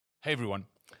Hey everyone,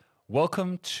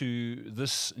 welcome to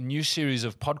this new series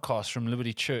of podcasts from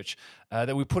Liberty Church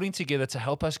that we're putting together to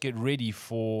help us get ready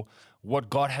for what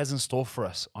God has in store for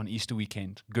us on Easter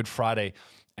weekend, Good Friday,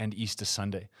 and Easter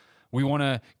Sunday. We want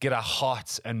to get our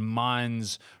hearts and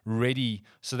minds ready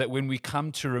so that when we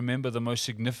come to remember the most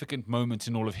significant moment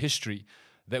in all of history,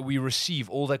 that we receive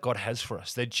all that God has for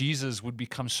us, that Jesus would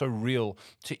become so real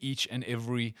to each and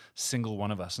every single one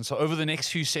of us. And so over the next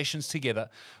few sessions together,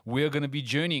 we're going to be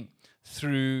journeying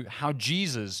through how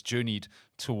Jesus journeyed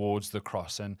towards the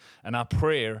cross. And our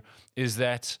prayer is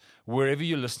that wherever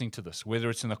you're listening to this, whether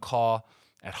it's in the car,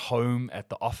 at home, at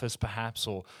the office perhaps,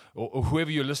 or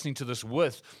whoever you're listening to this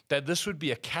with, that this would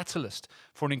be a catalyst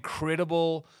for an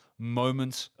incredible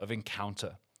moment of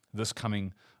encounter this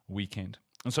coming weekend.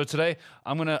 And so today,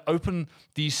 I'm going to open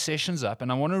these sessions up,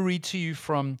 and I want to read to you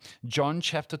from John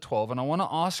chapter 12, and I want to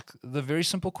ask the very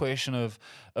simple question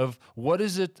of what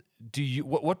is it,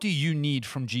 what do you need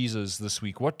from Jesus this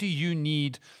week? What do you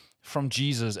need from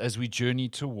Jesus as we journey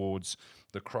towards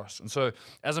the cross? And so,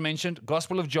 as I mentioned,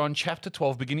 Gospel of John chapter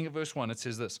 12, beginning of verse 1, it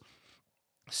says this: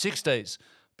 6 days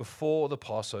before the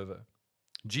Passover,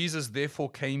 Jesus therefore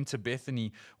came to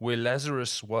Bethany where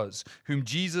Lazarus was, whom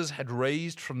Jesus had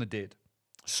raised from the dead.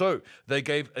 So they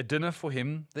gave a dinner for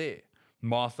him there.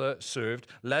 Martha served.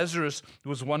 Lazarus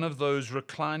was one of those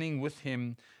reclining with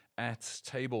him at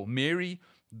table. Mary,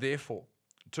 therefore,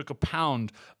 took a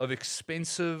pound of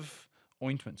expensive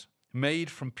ointment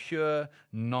made from pure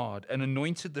nard and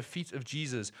anointed the feet of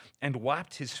Jesus and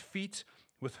wiped his feet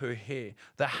with her hair.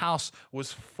 The house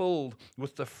was filled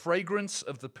with the fragrance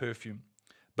of the perfume.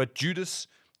 But Judas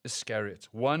Iscariot,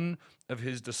 one of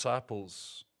his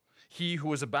disciples, he who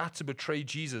was about to betray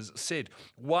Jesus, said,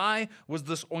 "Why was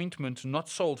this ointment not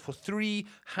sold for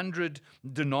 300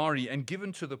 denarii and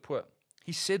given to the poor?"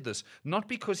 He said this not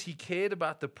because he cared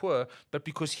about the poor, but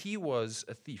because he was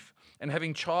a thief. And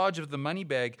having charge of the money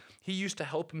bag, he used to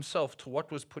help himself to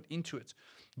what was put into it.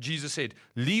 Jesus said,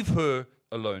 "Leave her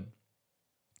alone,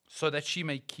 so that she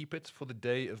may keep it for the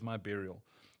day of my burial.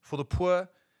 For the poor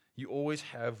you always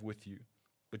have with you,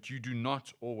 but you do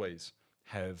not always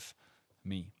have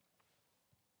me."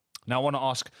 Now, I want to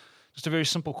ask just a very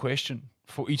simple question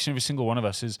for each and every single one of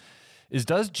us is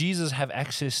does Jesus have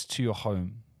access to your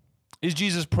home? Is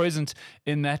Jesus present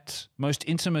in that most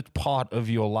intimate part of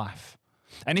your life?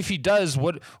 And if he does,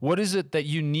 what is it that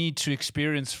you need to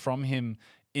experience from him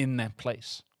in that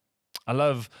place? I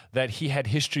love that he had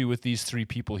history with these three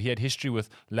people. He had history with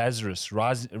Lazarus,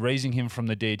 raising him from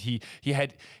the dead. He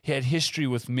had history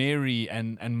with Mary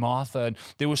and Martha. And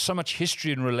there was so much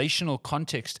history and relational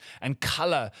context and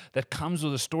color that comes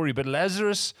with a story. But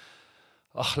Lazarus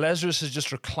is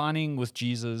just reclining with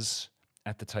Jesus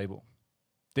at the table.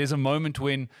 There's a moment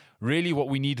when really what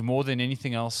we need more than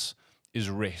anything else is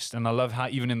rest. And I love how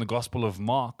even in the Gospel of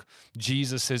Mark,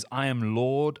 Jesus says, "I am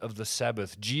Lord of the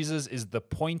Sabbath." Jesus is the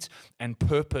point and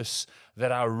purpose that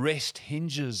our rest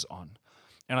hinges on.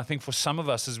 And I think for some of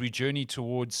us, as we journey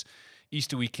towards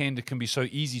Easter weekend, it can be so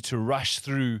easy to rush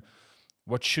through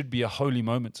what should be a holy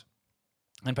moment.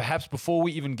 And perhaps before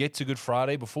we even get to Good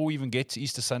Friday, before we even get to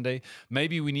Easter Sunday,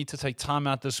 maybe we need to take time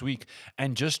out this week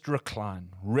and just recline,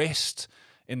 rest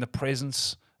in the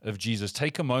presence of Jesus.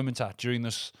 Take a moment out during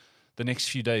the next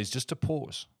few days just to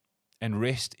pause and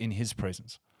rest in his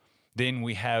presence. Then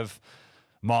we have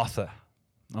Martha.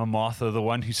 Martha, the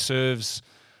one who serves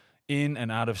in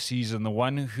and out of season, the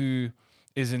one who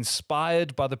is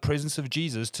inspired by the presence of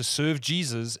Jesus to serve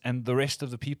Jesus and the rest of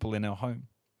the people in our home.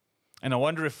 And I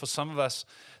wonder if for some of us,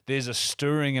 there's a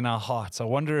stirring in our hearts. I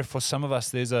wonder if for some of us,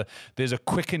 there's a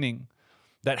quickening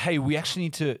that, hey, we actually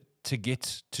need to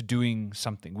get to doing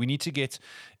something. We need to get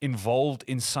involved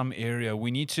in some area. We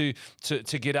need to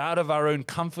get out of our own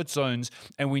comfort zones,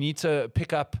 and we need to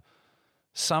pick up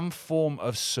some form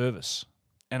of service.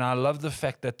 And I love the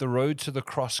fact that the road to the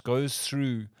cross goes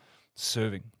through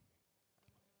serving.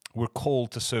 We're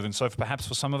called to serve. And so perhaps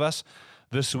for some of us,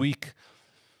 this week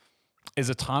is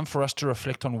a time for us to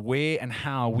reflect on where and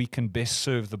how we can best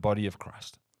serve the body of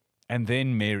Christ. And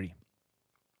then Mary,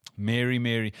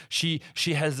 she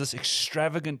has this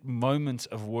extravagant moment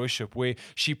of worship where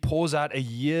she pours out a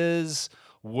year's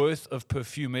worth of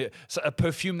perfume, a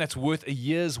perfume that's worth a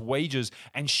year's wages,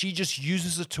 and she just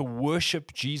uses it to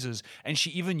worship Jesus, and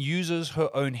she even uses her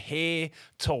own hair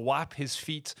to wipe his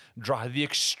feet dry. The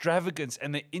extravagance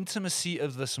and the intimacy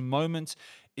of this moment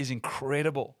is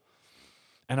incredible.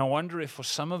 And I wonder if for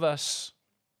some of us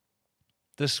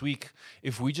this week,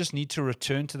 if we just need to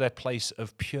return to that place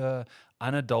of pure,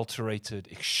 unadulterated,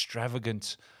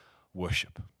 extravagant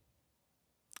worship.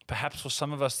 Perhaps for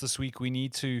some of us this week, we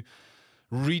need to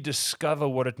rediscover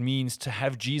what it means to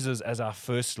have Jesus as our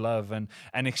first love, and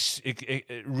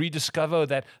rediscover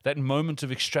that moment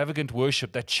of extravagant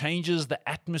worship that changes the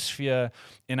atmosphere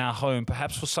in our home.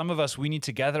 Perhaps for some of us, we need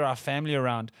to gather our family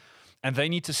around, and they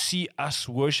need to see us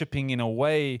worshiping in a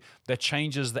way that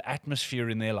changes the atmosphere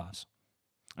in their lives.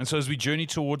 And so as we journey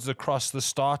towards the cross, the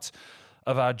start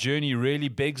of our journey really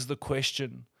begs the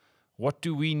question, what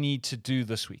do we need to do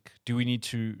this week? Do we need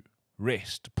to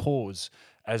rest, pause,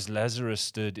 as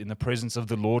Lazarus did in the presence of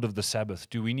the Lord of the Sabbath?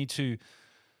 Do we need to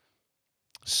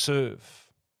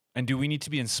serve? And do we need to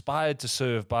be inspired to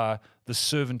serve by the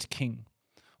servant king?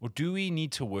 Or do we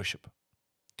need to worship?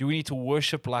 Do we need to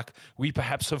worship like we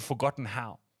perhaps have forgotten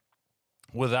how,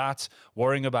 without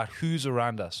worrying about who's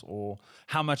around us or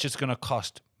how much it's going to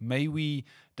cost? May we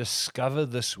discover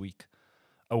this week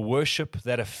a worship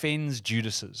that offends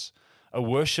Judases, a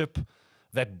worship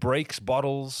that breaks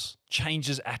bottles,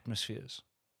 changes atmospheres.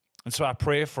 And so our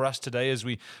prayer for us today as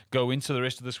we go into the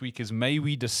rest of this week is, may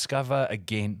we discover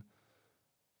again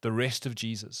the rest of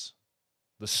Jesus,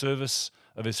 the service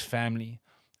of his family,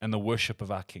 and the worship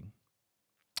of our King.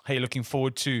 Hey, looking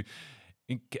forward to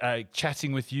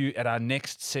chatting with you at our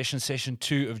next session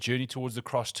 2 of Journey Towards the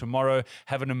Cross tomorrow.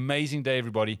 Have an amazing day,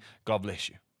 everybody. God bless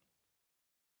you.